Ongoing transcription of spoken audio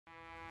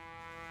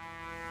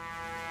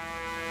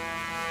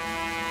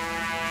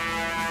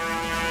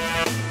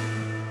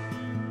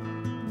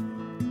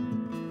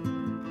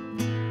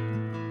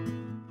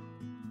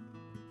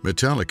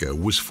Metallica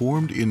was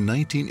formed in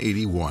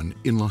 1981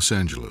 in Los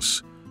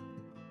Angeles.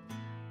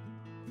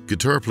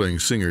 Guitar-playing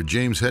singer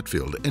James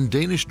Hetfield and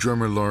Danish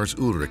drummer Lars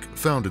Ulrich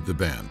founded the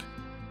band.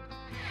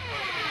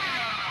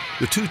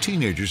 The two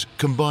teenagers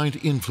combined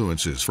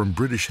influences from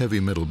British heavy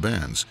metal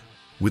bands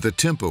with a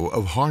tempo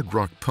of hard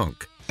rock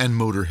punk and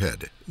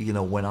Motorhead. You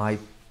know, when I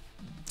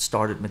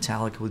started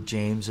Metallica with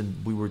James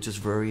and we were just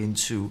very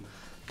into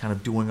kind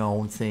of doing our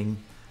own thing,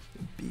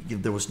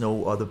 there was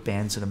no other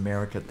bands in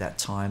America at that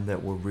time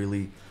that were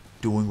really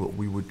doing what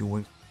we were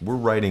doing. We're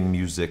writing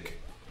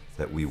music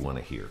that we want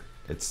to hear.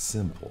 It's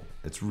simple.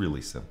 It's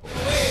really simple.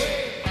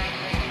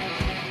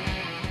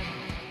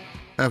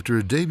 After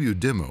a debut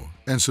demo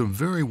and some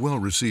very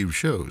well-received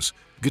shows,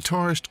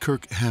 guitarist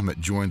Kirk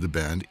Hammett joined the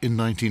band in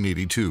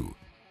 1982.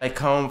 I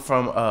come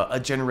from a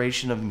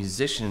generation of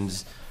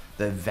musicians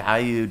that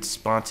valued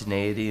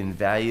spontaneity and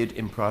valued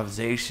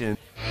improvisation.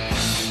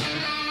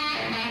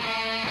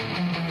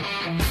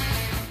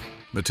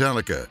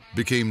 Metallica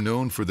became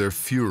known for their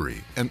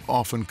fury and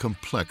often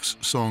complex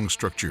song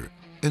structure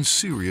and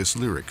serious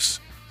lyrics.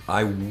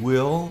 I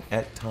will,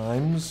 at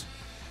times,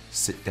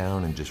 sit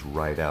down and just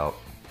write out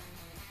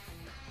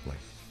like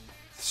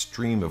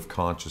stream of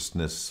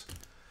consciousness.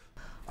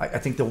 I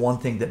think the one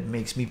thing that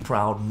makes me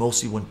proud,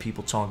 mostly when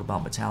people talk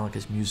about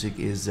Metallica's music,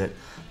 is that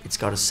it's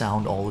got a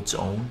sound all its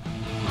own.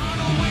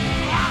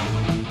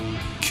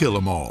 Kill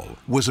 'Em All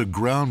was a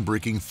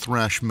groundbreaking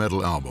thrash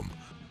metal album.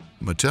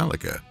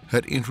 Metallica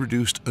had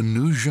introduced a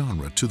new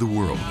genre to the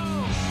world.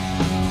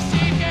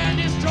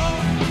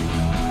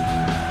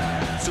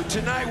 So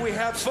tonight we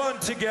have fun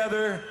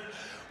together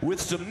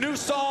with some new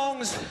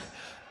songs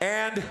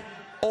and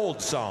old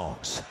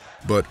songs.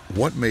 But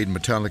what made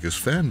Metallica's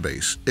fan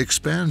base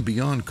expand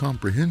beyond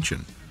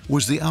comprehension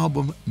was the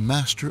album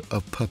Master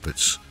of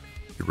Puppets.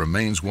 It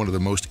remains one of the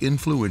most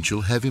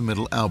influential heavy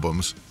metal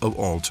albums of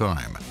all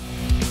time.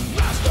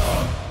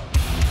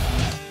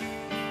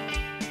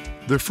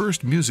 Their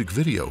first music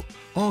video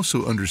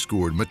also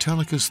underscored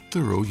Metallica's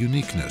thorough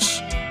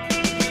uniqueness.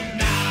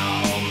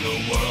 Now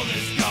the world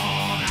is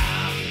gone,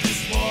 I'm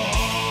just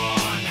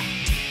one.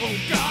 Oh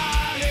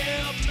God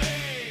help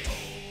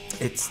me.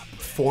 It's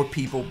four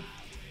people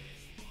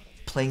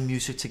playing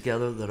music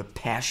together that are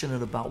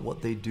passionate about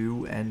what they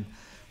do, and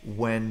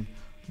when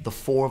the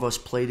four of us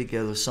play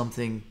together,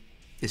 something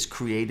is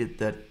created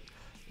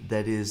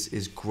that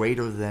is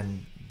greater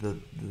than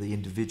the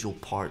individual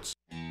parts.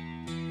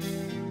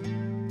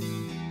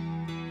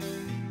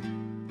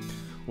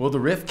 Well, the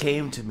riff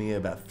came to me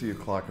about 3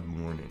 o'clock in the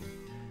morning.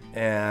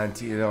 And,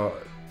 you know,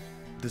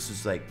 this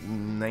was like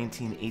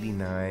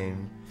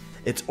 1989.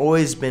 It's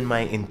always been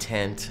my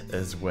intent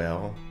as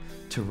well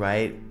to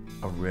write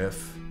a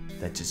riff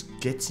that just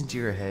gets into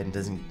your head and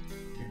doesn't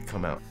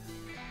come out.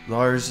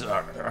 Lars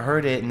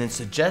heard it and then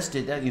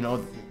suggested that, you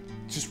know,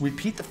 just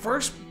repeat the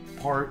first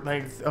part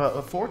like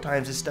 4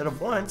 times instead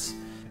of once.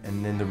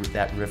 And then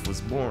that riff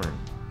was born.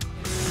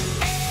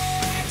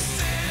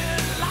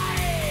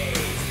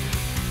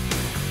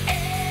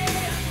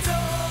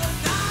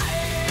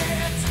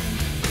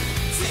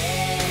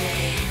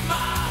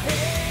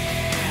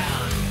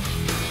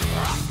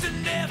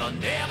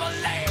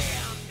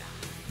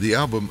 The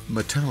album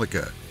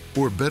Metallica,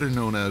 or better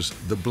known as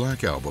the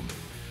Black Album,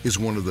 is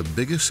one of the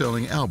biggest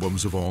selling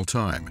albums of all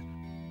time.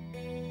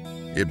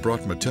 It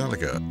brought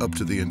Metallica up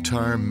to the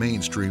entire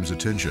mainstream's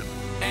attention.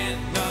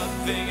 And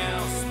nothing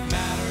else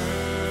matters.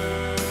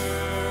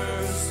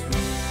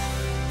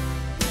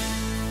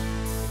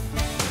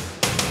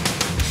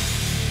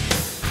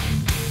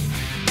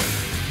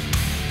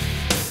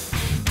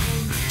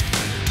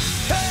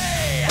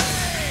 Hey,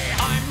 hey,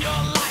 I'm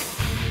your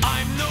life.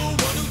 I'm the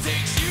one who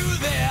takes you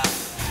there.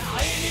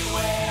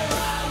 Anywhere I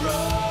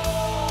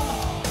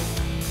roam,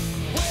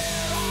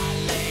 where I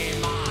lay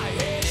my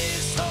head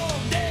is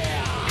home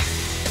there.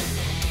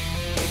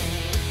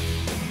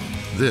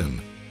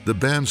 Then, the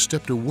band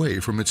stepped away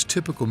from its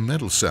typical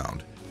metal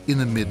sound in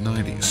the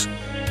mid-90s.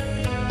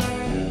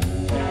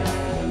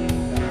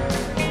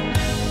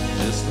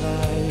 Just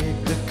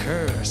like the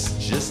curse,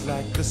 just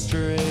like the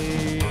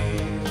stray.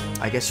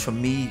 I guess for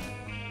me,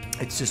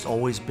 it's just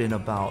always been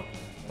about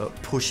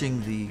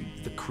pushing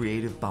the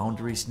creative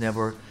boundaries,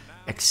 never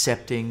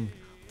accepting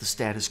the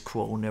status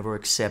quo, never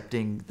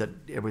accepting that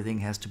everything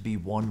has to be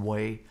one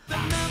way. The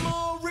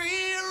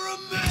memory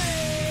remains.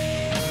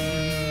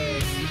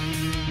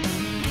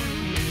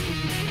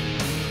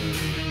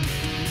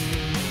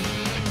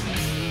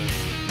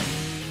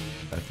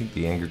 I think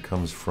the anger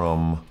comes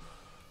from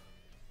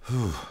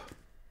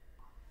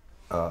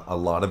a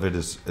lot of it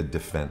is a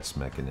defense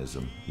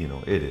mechanism. You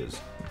know, it is.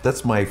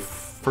 That's my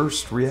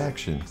first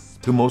reaction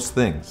to most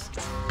things.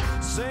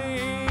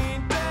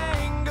 Saint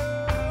anger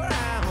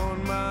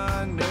around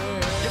my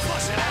neck. You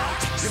flush it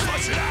out. You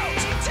flush it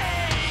out.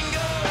 Anger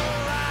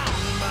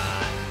around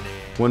my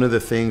neck. One of the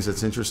things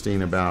that's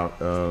interesting about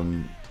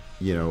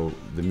you know,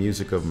 the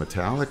music of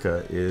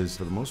Metallica is,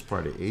 for the most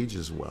part, it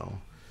ages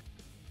well.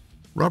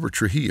 Robert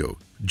Trujillo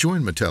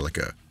joined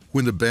Metallica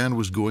when the band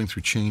was going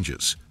through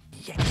changes.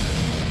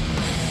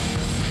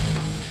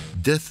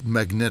 Death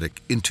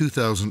Magnetic in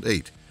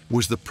 2008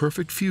 was the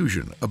perfect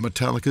fusion of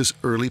Metallica's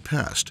early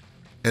past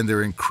and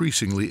their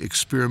increasingly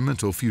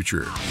experimental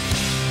future.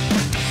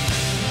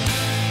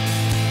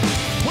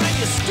 When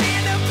you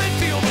stand up and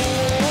feel the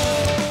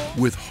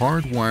wall. With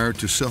Hardwired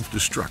to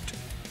Self-Destruct,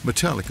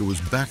 Metallica was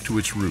back to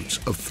its roots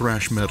of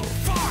thrash metal,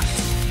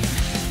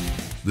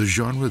 the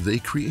genre they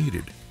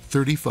created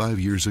 35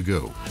 years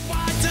ago.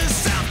 Why to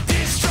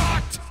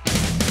self-destruct?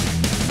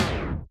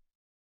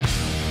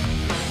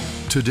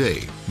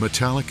 Today,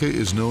 Metallica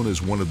is known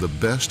as one of the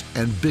best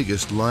and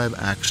biggest live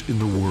acts in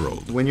the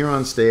world. When you're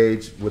on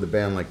stage with a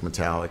band like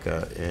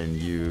Metallica and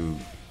you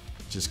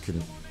just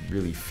can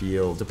really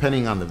feel,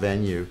 depending on the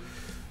venue,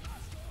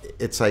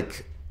 it's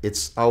like,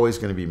 it's always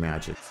going to be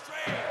magic.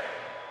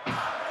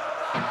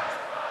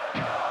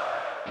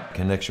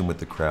 Connection with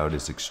the crowd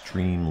is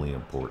extremely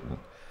important.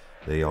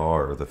 They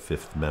are the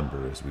fifth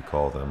member, as we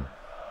call them.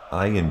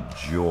 I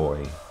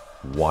enjoy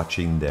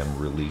watching them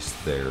release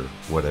their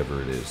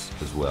whatever it is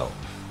as well.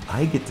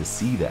 I get to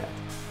see that.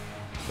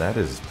 That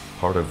is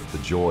part of the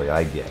joy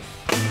I get.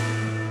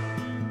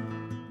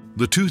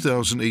 The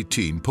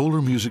 2018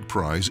 Polar Music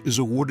Prize is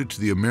awarded to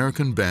the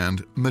American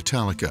band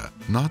Metallica.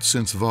 Not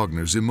since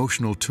Wagner's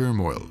emotional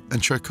turmoil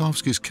and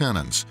Tchaikovsky's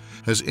canons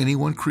has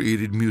anyone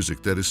created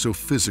music that is so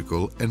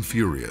physical and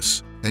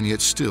furious, and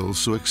yet still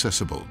so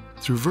accessible.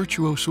 Through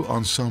virtuoso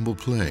ensemble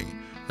playing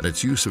and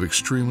its use of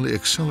extremely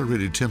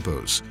accelerated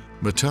tempos,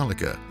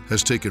 Metallica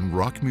has taken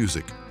rock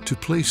music to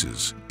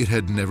places it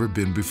had never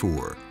been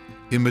before.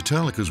 In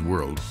Metallica's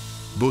world,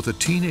 both a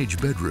teenage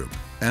bedroom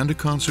and a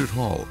concert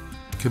hall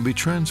can be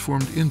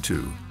transformed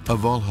into a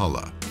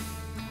Valhalla.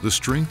 The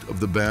strength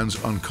of the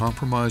band's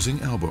uncompromising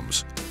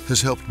albums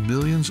has helped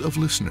millions of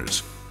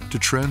listeners to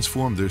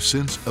transform their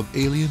sense of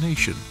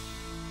alienation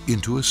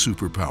into a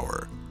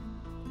superpower.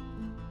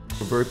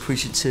 We're very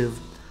appreciative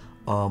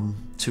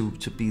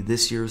to be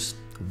this year's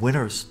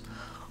winners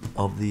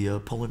of the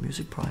Polar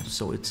Music Prize.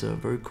 So it's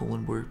very cool,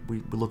 and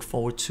we look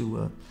forward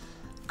to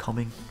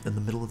coming in the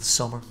middle of the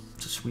summer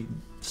to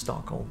Sweden,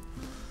 Stockholm,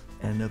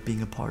 and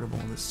being a part of all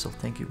this. So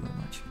thank you very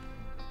much.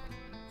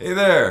 Hey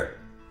there!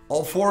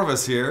 All four of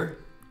us here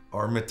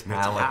are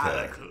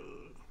Metallica.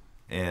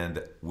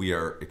 And we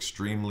are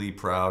extremely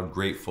proud,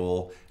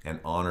 grateful, and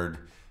honored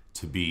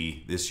to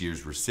be this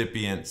year's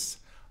recipients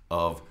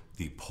of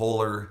the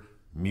Polar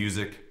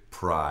Music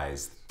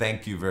Prize.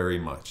 Thank you very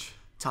much.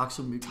 Tack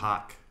så mycket.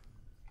 Tack.